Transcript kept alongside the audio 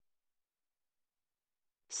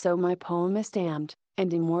So my poem is damned,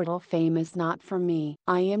 and immortal fame is not for me.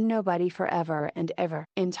 I am nobody forever and ever.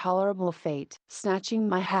 Intolerable fate. Snatching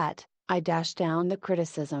my hat, I dashed down the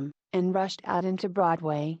criticism, and rushed out into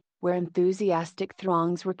Broadway, where enthusiastic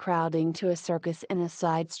throngs were crowding to a circus in a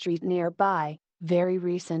side street nearby, very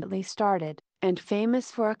recently started, and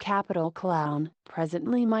famous for a capital clown.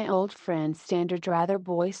 Presently my old friend Standard rather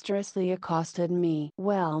boisterously accosted me.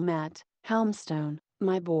 "Well met, Helmstone,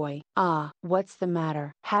 my boy." "Ah, what's the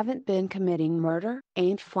matter? Haven't been committing murder?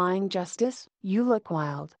 Ain't flying justice? You look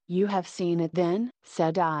wild." "You have seen it then?"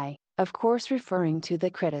 said I, of course referring to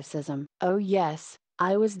the criticism. "Oh yes,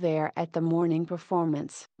 I was there at the morning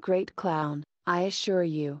performance." "Great clown, I assure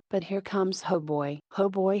you." "But here comes Hoboy."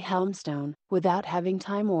 Hoboy Helmstone. Without having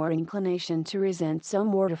time or inclination to resent so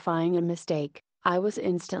mortifying a mistake, I was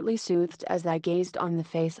instantly soothed as I gazed on the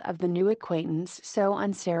face of the new acquaintance so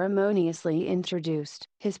unceremoniously introduced.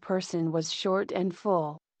 His person was short and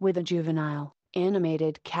full, with a juvenile,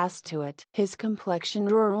 animated cast to it. His complexion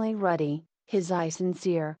rurally ruddy, his eye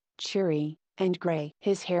sincere, cheery, and gray.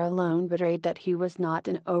 His hair alone betrayed that he was not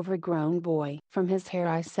an overgrown boy. From his hair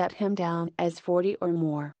I set him down as 40 or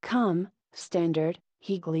more. "Come, Standard,"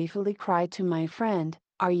 he gleefully cried to my friend,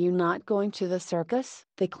 "are you not going to the circus?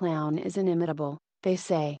 The clown is inimitable, they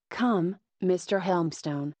say." "Come, Mr.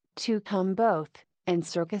 Helmstone, to come both, and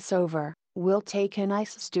circus over, we'll take a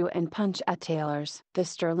nice stew and punch at Taylor's." The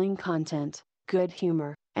sterling content, good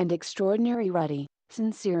humor, and extraordinary ruddy,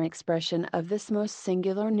 sincere expression of this most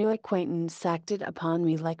singular new acquaintance acted upon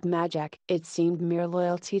me like magic. It seemed mere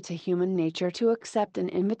loyalty to human nature to accept an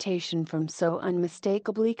invitation from so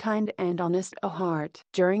unmistakably kind and honest a heart.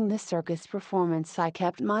 During the circus performance I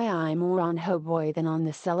kept my eye more on Hoboy than on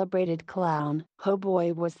the celebrated clown.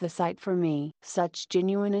 Hoboy was the sight for me. Such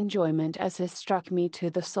genuine enjoyment as his struck me to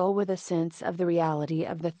the soul with a sense of the reality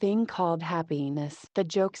of the thing called happiness. The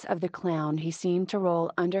jokes of the clown he seemed to roll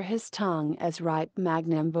under his tongue as ripe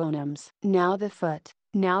magnum bonums. Now the foot,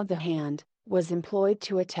 now the hand, was employed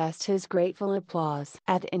to attest his grateful applause.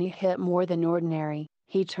 At any hit more than ordinary,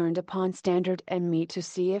 he turned upon Standard and me to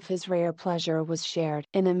see if his rare pleasure was shared.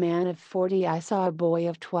 In a man of 40 I saw a boy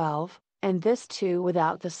of 12, and this too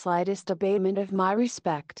without the slightest abatement of my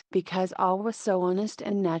respect. Because all was so honest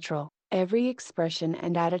and natural, every expression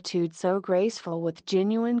and attitude so graceful with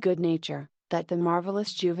genuine good nature, that the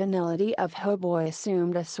marvelous juvenility of Hoboy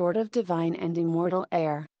assumed a sort of divine and immortal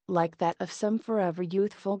air, like that of some forever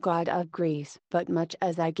youthful god of Greece. But much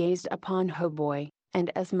as I gazed upon Hoboy,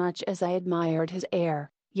 and as much as I admired his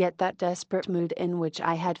air, yet that desperate mood in which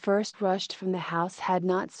I had first rushed from the house had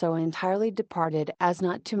not so entirely departed as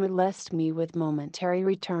not to molest me with momentary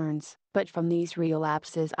returns. But from these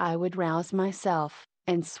relapses I would rouse myself,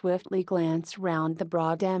 and swiftly glance round the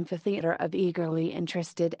broad amphitheater of eagerly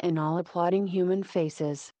interested and all applauding human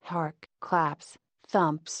faces. Hark! Claps,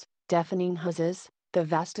 thumps, deafening huzzas, the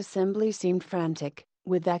vast assembly seemed frantic,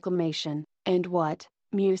 with acclamation. And what,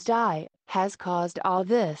 mused I, has caused all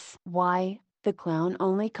this? Why, the clown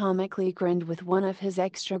only comically grinned with one of his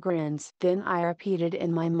extra grins. Then I repeated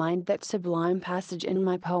in my mind that sublime passage in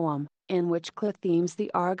my poem, in which Cleothenes the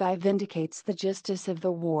Argive vindicates the justice of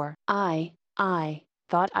the war. I,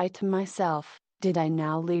 thought I to myself, did I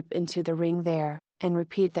now leap into the ring there, and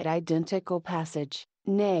repeat that identical passage,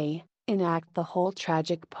 nay, enact the whole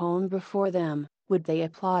tragic poem before them, would they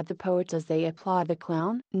applaud the poet as they applaud the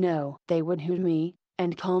clown? No. They would hoot me,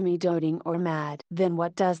 and call me doting or mad. Then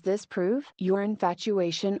what does this prove? Your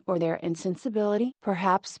infatuation or their insensibility?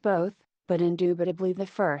 Perhaps both, but indubitably the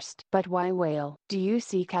first. But why wail? Do you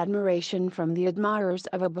seek admiration from the admirers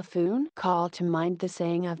of a buffoon? Call to mind the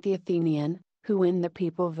saying of the Athenian, who when the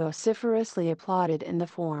people vociferously applauded in the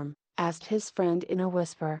Forum, asked his friend in a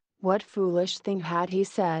whisper, what foolish thing had he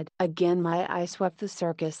said? Again my eye swept the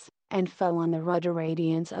circus, and fell on the ruddy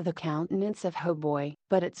radiance of the countenance of Hoboy.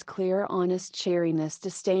 But its clear honest cheeriness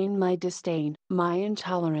disdained my disdain. My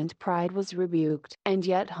intolerant pride was rebuked. And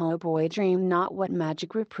yet Hoboy dreamed not what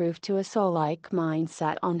magic reproof to a soul like mine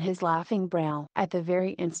sat on his laughing brow. At the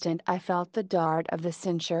very instant I felt the dart of the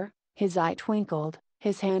censure, his eye twinkled,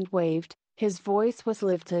 his hand waved, his voice was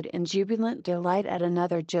lifted in jubilant delight at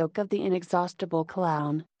another joke of the inexhaustible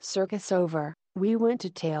clown. Circus over, we went to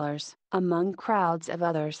Taylor's. Among crowds of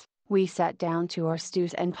others, we sat down to our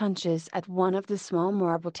stews and punches at one of the small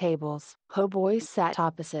marble tables. Hoboy sat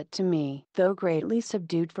opposite to me. Though greatly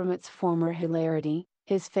subdued from its former hilarity,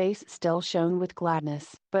 his face still shone with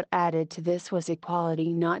gladness. But added to this was a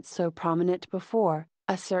quality not so prominent before,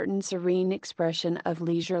 a certain serene expression of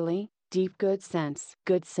leisurely, Deep good sense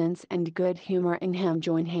and good humor in him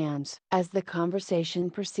join hands. As the conversation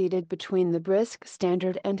proceeded between the brisk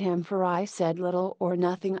Standard and him, for I said little or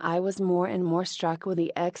nothing, I was more and more struck with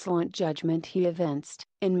the excellent judgment he evinced.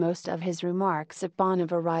 In most of his remarks upon a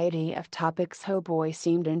variety of topics, Hoboy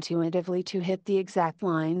seemed intuitively to hit the exact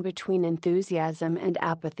line between enthusiasm and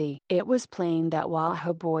apathy. It was plain that while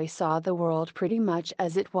Hoboy saw the world pretty much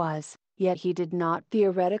as it was, yet he did not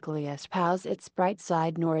theoretically espouse its bright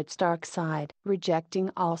side nor its dark side.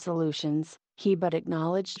 Rejecting all solutions, he but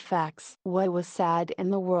acknowledged facts. What was sad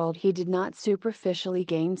in the world he did not superficially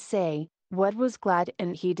gainsay, what was glad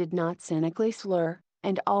in it he did not cynically slur,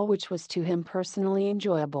 and all which was to him personally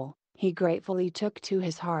enjoyable, he gratefully took to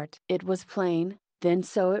his heart. It was plain, then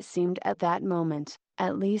so it seemed at that moment,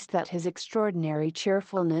 at least, that his extraordinary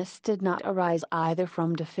cheerfulness did not arise either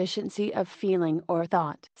from deficiency of feeling or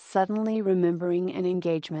thought. Suddenly remembering an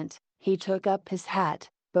engagement, he took up his hat,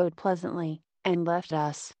 bowed pleasantly, and left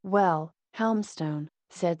us. "Well, Helmstone,"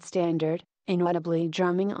 said Standard, inaudibly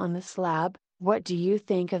drumming on the slab, "what do you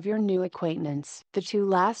think of your new acquaintance?" The two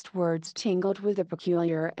last words tingled with a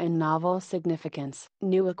peculiar and novel significance.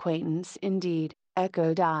 "New acquaintance indeed,"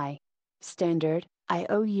 echoed I. "Standard, I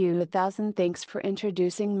owe you 1,000 thanks for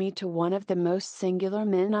introducing me to one of the most singular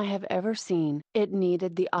men I have ever seen." It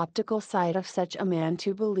needed the optical sight of such a man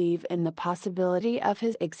to believe in the possibility of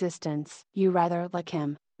his existence. "You rather like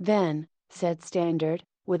him, then," said Standard,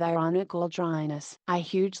 with ironical dryness. "I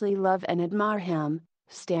hugely love and admire him,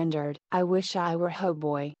 Standard. I wish I were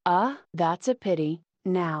Hoboy." "Ah, that's a pity.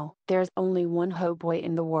 Now, there's only one Hoboy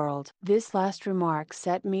in the world." This last remark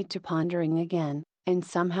set me to pondering again, and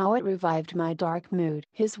somehow it revived my dark mood.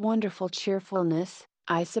 "His wonderful cheerfulness,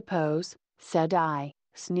 I suppose," said I,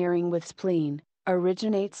 sneering with spleen,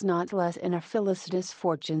 "originates not less in a felicitous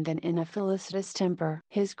fortune than in a felicitous temper.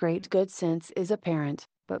 His great good sense is apparent,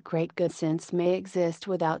 but great good sense may exist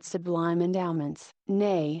without sublime endowments.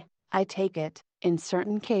 Nay, I take it, in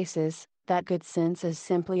certain cases, that good sense is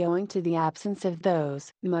simply owing to the absence of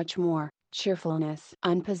those." Much more, cheerfulness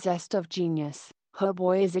unpossessed of genius.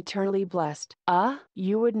 Hoboy is eternally blessed. "Ah,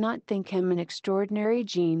 you would not think him an extraordinary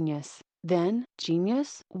genius, then?"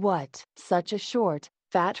 "Genius? What? Such a short,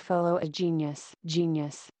 fat fellow a genius."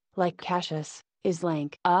 "Genius, like Cassius, is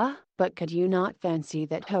lank." "Ah, but could you not fancy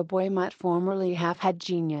that Hoboy might formerly have had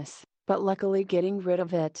genius, but luckily getting rid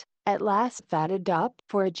of it, at last fatted up?"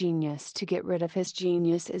 "For a genius to get rid of his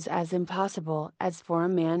genius is as impossible as for a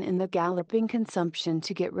man in the galloping consumption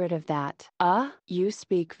to get rid of that." "Ah, you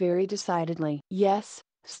speak very decidedly." "Yes,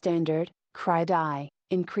 Standard," cried I,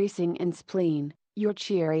 increasing in spleen, "your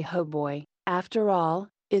cheery Hoboy, after all,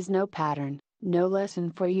 is no pattern, no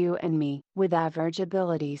lesson for you and me. With average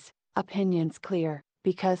abilities, opinions clear,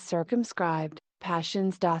 because circumscribed,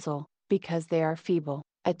 passions docile, because they are feeble,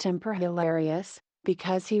 a temper hilarious,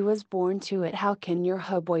 because he was born to it, how can your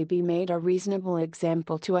Hoboy be made a reasonable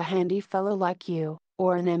example to a handy fellow like you,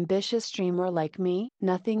 or an ambitious dreamer like me?"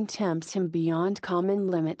 "Nothing tempts him beyond common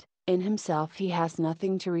limit, in himself he has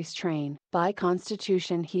nothing to restrain. By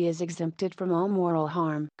constitution he is exempted from all moral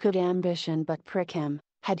harm." Could ambition but prick him,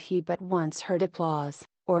 had he but once heard applause,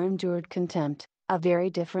 or endured contempt, a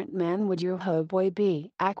very different man would your Hoboy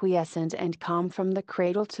be. Acquiescent and calm from the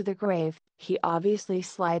cradle to the grave, he obviously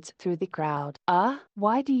slides through the crowd. "Ah,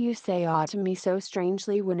 why do you say ah to me so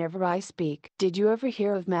strangely whenever I speak? Did you ever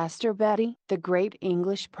hear of Master Betty?" "The great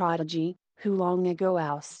English prodigy, who long ago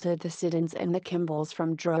ousted the Siddons and the Kimballs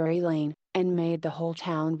from Drury Lane, and made the whole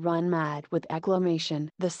town run mad with acclamation."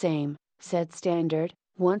 "The same," said Standard,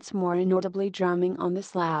 once more inaudibly drumming on the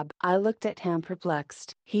slab. I looked at him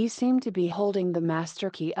perplexed. He seemed to be holding the master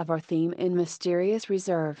key of our theme in mysterious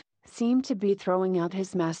reserve, seemed to be throwing out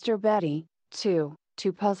his Master Betty, too,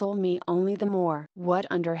 to puzzle me only the more. What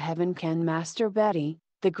under heaven can Master Betty,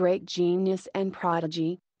 the great genius and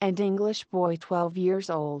prodigy, and English boy 12 years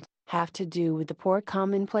old, have to do with the poor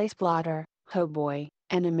commonplace blotter, Hoboy,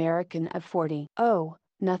 an American of 40? "Oh,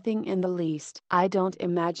 nothing in the least. I don't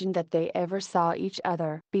imagine that they ever saw each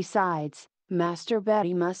other. Besides, Master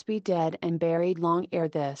Betty must be dead and buried long ere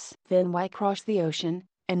this." "Then why cross the ocean,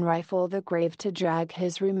 and rifle the grave to drag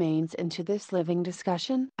his remains into this living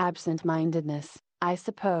discussion?" "Absent-mindedness, I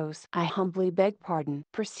suppose." "I humbly beg pardon."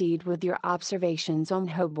 "Proceed with your observations on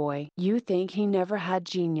Hoboy." "You think he never had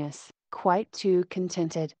genius?" "Quite too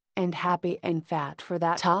contented, and happy and fat for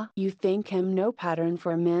that." "Ah, you think him no pattern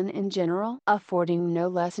for men in general?" "Affording no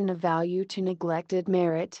lesson of value to neglected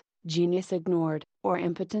merit, genius ignored, or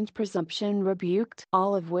impotent presumption rebuked."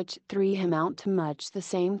 "All of which three amount to much the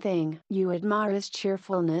same thing." "You admire his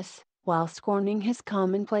cheerfulness, while scorning his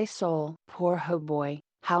commonplace soul." "Poor Hoboy,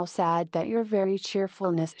 How sad that your very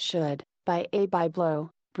cheerfulness should, by blow,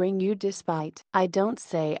 bring you despite. I don't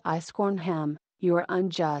say I scorn him, you're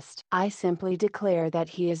unjust. I simply declare that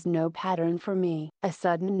he is no pattern for me. A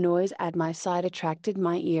sudden noise at my side attracted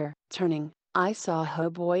my ear. Turning, I saw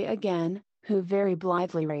Hoboy again, who very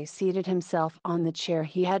blithely reseated himself on the chair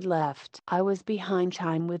he had left. I was behind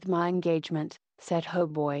time with my engagement, said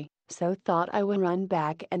Hoboy, so thought I would run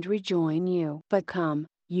back and rejoin you. But come,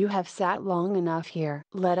 you have sat long enough here.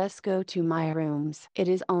 Let us go to my rooms. It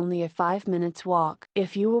is only a 5 minutes walk.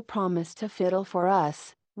 If you will promise to fiddle for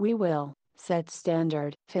us, we will, said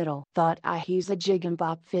Standard. Fiddle. Thought I he's a jig and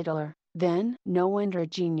bop fiddler. Then, no wonder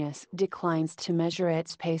genius declines to measure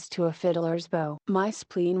its pace to a fiddler's bow. My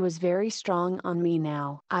spleen was very strong on me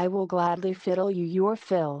now. I will gladly fiddle you your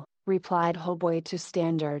fill, replied Hoboy to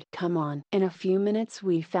Standard. Come on. In a few minutes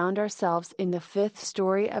we found ourselves in the 5th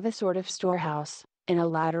story of a sort of storehouse, in a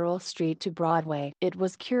lateral street to Broadway. It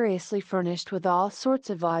was curiously furnished with all sorts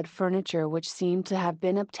of odd furniture which seemed to have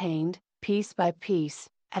been obtained, piece by piece,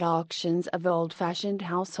 at auctions of old-fashioned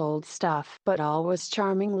household stuff. But all was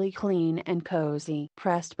charmingly clean and cozy.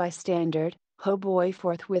 Pressed by Standard, Hoboy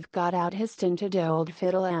forthwith got out his tinted old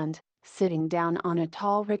fiddle and, sitting down on a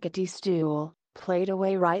tall rickety stool, played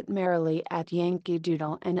away right merrily at Yankee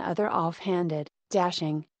Doodle and other off-handed,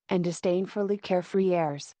 dashing, and disdainfully carefree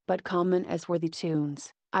airs. But common as were the tunes,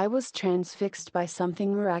 I was transfixed by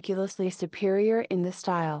something miraculously superior in the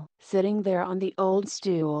style. Sitting there on the old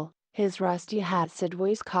stool, his rusty hat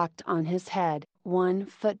sideways cocked on his head, one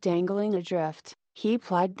foot dangling adrift, he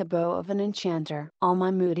plied the bow of an enchanter. All my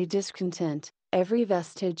moody discontent, every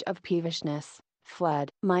vestige of peevishness, fled.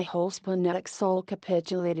 My whole splenetic soul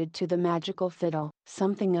capitulated to the magical fiddle.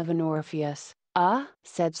 Something of an Orpheus,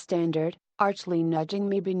 said Standard, archly nudging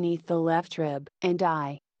me beneath the left rib. And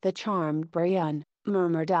I, the charmed Brian,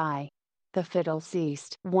 murmured I. The fiddle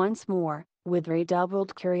ceased. Once more, with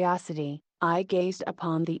redoubled curiosity, I gazed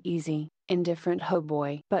upon the easy, indifferent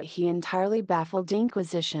Hoboy. But he entirely baffled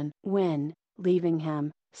inquisition. When, leaving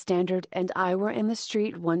him, Standard and I were in the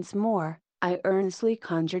street once more, I earnestly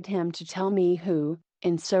conjured him to tell me who,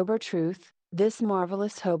 in sober truth, this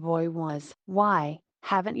marvelous Hoboy was. Why,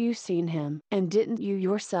 haven't you seen him? And didn't you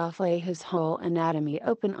yourself lay his whole anatomy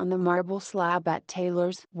open on the marble slab at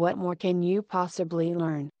Taylor's? What more can you possibly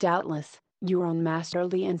learn? Doubtless, your own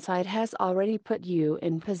masterly insight has already put you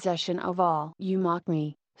in possession of all. You mock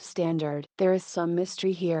me, Standard. There is some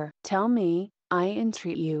mystery here. Tell me, I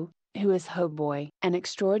entreat you, who is Hoboy? An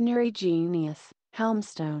extraordinary genius,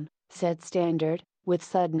 Helmstone, said Standard, with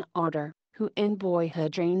sudden ardor, who in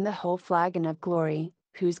boyhood drained the whole flagon of glory,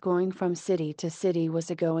 whose going from city to city was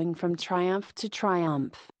a going from triumph to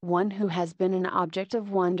triumph. One who has been an object of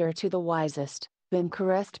wonder to the wisest, been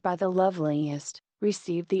caressed by the loveliest,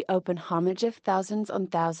 received the open homage of thousands on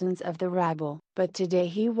thousands of the rabble. But today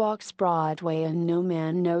he walks Broadway and no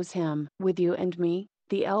man knows him. With you and me,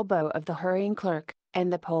 the elbow of the hurrying clerk,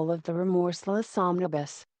 and the pole of the remorseless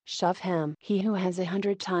omnibus, shove him. He who has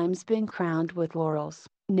 100 times been crowned with laurels,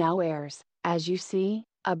 now wears, as you see,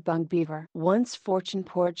 a bung beaver. Once fortune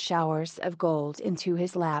poured showers of gold into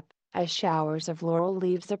his lap, as showers of laurel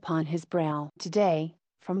leaves upon his brow. Today,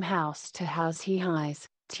 from house to house he hies,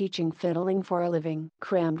 teaching fiddling for a living.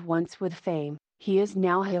 Crammed once with fame, he is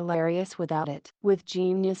now hilarious without it. With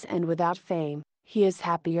genius and without fame, he is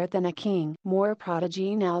happier than a king. More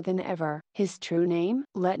prodigy now than ever. His true name?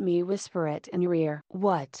 Let me whisper it in your ear.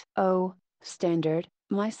 What? Oh, Standard,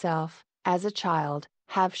 myself, as a child,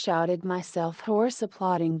 have shouted myself hoarse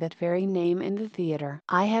applauding that very name in the theater.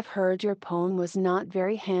 I have heard your poem was not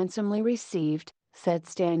very handsomely received, said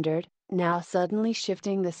Standard, now suddenly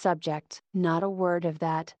shifting the subject. Not a word of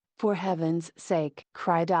that, for heaven's sake,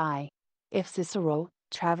 cried I. If Cicero,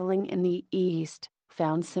 traveling in the East,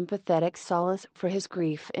 found sympathetic solace for his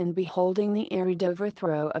grief in beholding the arid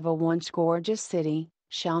overthrow of a once gorgeous city,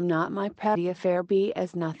 shall not my petty affair be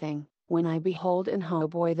as nothing, when I behold in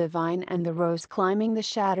Hoboy the vine and the rose climbing the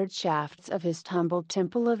shattered shafts of his tumbled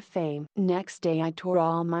temple of fame? Next day I tore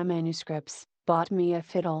all my manuscripts, bought me a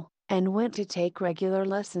fiddle, and went to take regular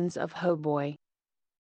lessons of Hoboy.